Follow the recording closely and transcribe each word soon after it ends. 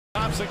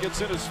Stevenson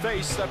gets in his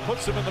face. That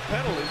puts him in the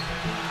penalty.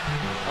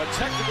 A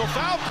technical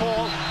foul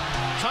call.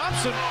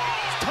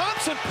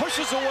 Thompson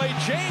pushes away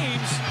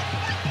James.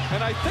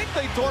 And I think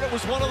they thought it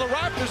was one of the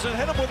Raptors and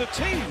hit him with a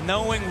tee.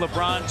 Knowing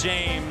LeBron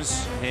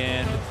James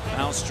and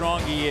how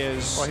strong he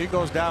is. Well, he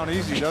goes down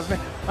easy, doesn't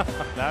he?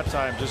 That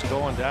time, just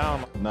going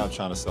down. I'm not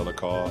trying to sell a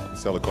car.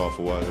 Sell a car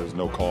for what? There's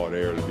no car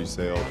there to be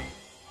sold.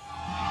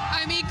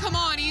 I mean, come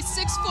on, he's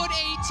 6'8",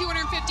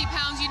 250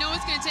 pounds. You know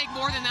it's going to take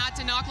more than that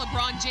to knock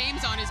LeBron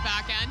James on his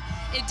back end.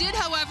 It did,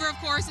 however, of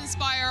course,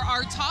 inspire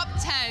our top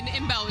 10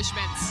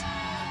 embellishments.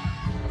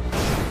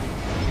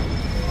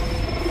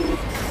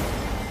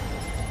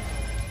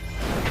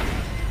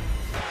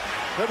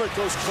 Hibbert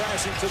goes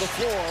crashing to the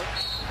floor.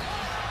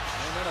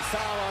 And then a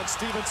foul on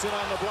Stevenson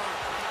on the block.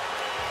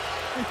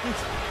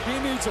 He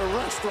needs a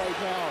rest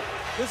right now.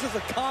 This is a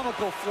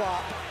comical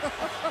flop.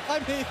 I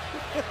mean,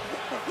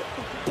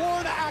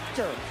 born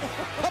actor.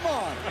 Come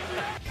on.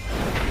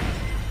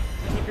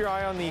 Keep your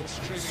eye on the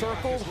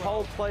circled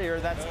hull player.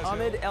 That's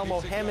Ahmed El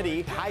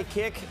Mohammadi. High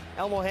kick.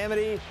 El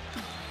Mohammadi.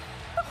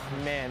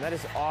 Man, that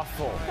is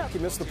awful. He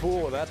missed the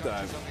pool with that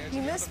dive.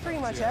 He missed pretty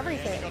much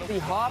everything. He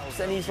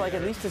hops, and he's like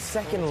at least a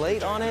second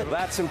late on it.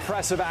 That's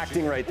impressive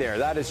acting right there.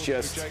 That is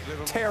just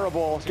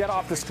terrible. Get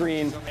off the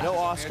screen. No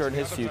Oscar in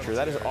his future.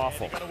 That is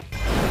awful.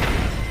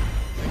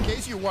 In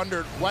case you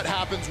wondered what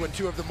happens when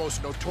two of the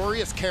most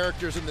notorious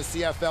characters in the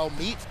CFL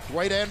meet,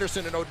 Dwight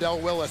Anderson and Odell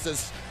Willis,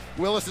 as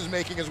Willis is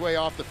making his way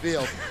off the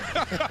field.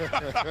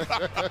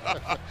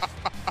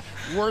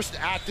 Worst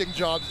acting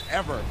jobs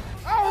ever.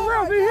 Oh,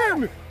 Ralphie hit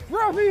me!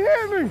 Ralphie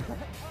hit me!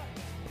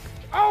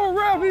 Oh,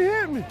 Ralphie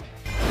hit me!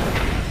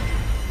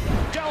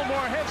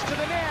 Delmore heads to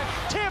the net.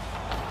 Tip.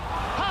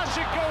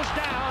 Hasek goes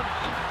down.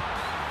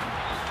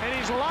 And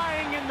he's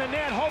lying in the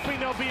net, hoping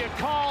there'll be a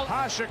call.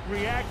 Hasek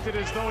reacted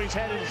as though he's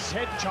had his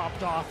head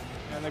chopped off.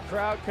 And the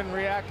crowd can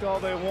react all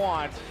they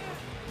want.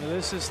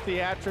 This is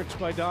theatrics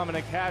by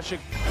Dominic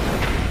Hasek.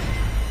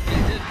 He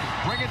did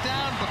bring it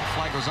down, but the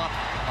flag goes up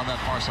on that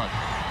far side.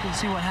 You can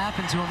see what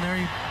happened to him there.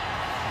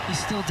 He's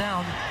still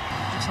down.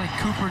 Looks like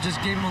Cooper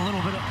just gave him a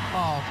little bit of...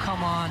 Oh,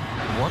 come on.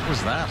 What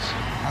was that?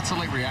 That's a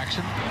late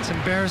reaction. It's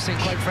embarrassing,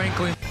 quite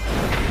frankly.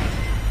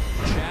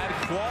 Chad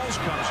Qualls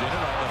comes in,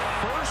 and on the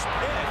first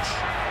pitch,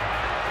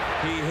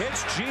 he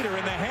hits Jeter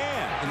in the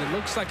hand. And it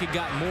looks like it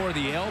got more of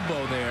the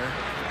elbow there.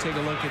 Take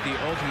a look at the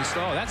ultimate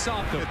stall. That's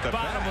off the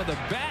bottom of the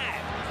bat.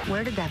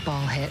 Where did that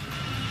ball hit?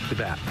 The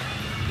bat.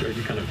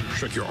 You kind of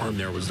shook your arm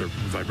there. Was there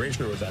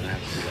vibration or was that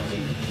acting?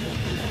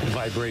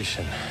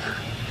 Vibration.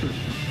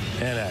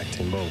 And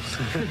acting, both.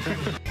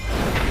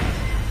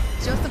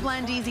 Joseph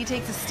Landisi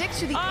takes a stick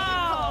to the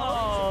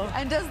pole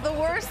and does the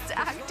worst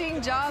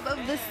acting job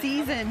of the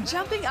season,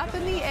 jumping up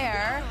in the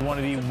air. One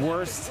of the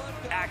worst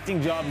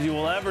acting jobs you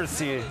will ever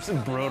see. This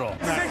is brutal.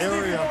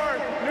 64,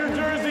 New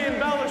Jersey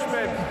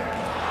embellishment.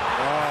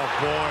 Oh,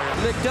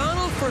 boy.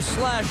 McDonald for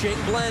slashing,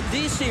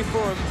 Landisi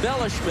for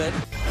embellishment.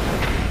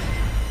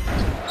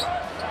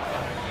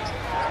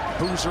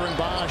 Boozer and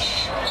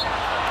Bosch.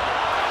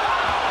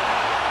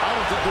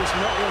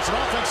 It's an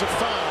offensive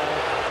foul.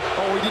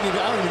 Oh, I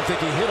don't even think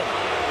he hit him.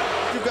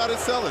 You've got to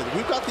sell it.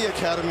 We've got the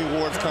Academy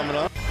Awards coming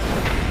up.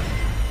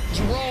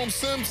 Jerome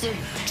Simpson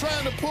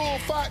trying to pull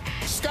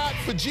Scott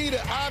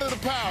Fujita out of the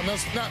pile.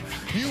 Now,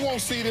 you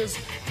won't see this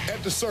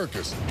at the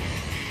circus.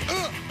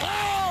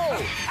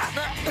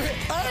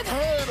 I've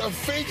heard of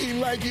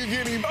faking like you're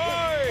getting...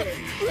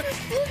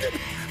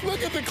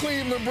 Look at the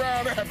Cleveland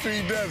Brown after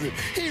he does it.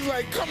 He's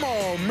like, come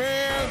on,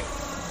 man.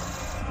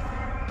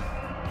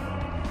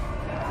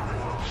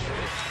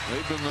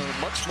 They've been a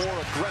much more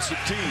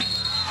aggressive team.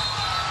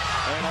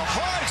 And a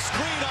hard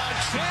screen on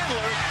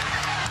Chandler.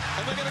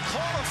 And they're going to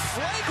call a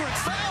flagrant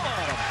foul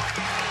on him.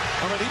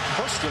 I mean, he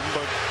pushed him,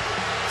 but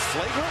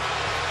flagrant?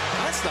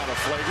 That's not a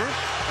flagrant.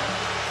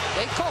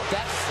 They called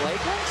that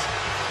flagrant?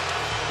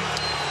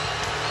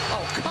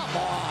 Oh, come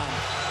on.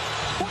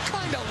 What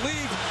kind of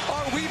league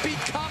are we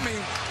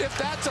becoming if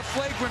that's a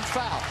flagrant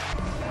foul?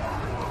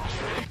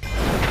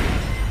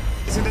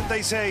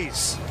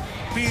 76.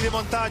 Pide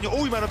Montaño.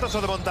 Uy, manotazo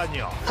de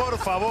Montaño. Por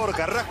favor,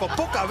 Carrasco,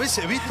 pocas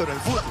veces visto en el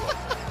fútbol.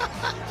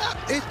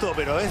 Esto,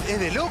 pero es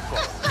de loco.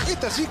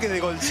 Esto sí que es de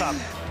Golzap.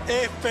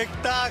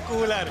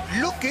 Espectacular.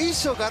 Lo que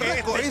hizo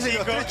Carrasco es de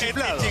los tres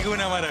chiflados. Este chico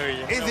una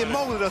maravilla. Es de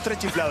Mau de los tres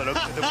chiflados lo que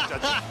hizo este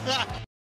muchacho.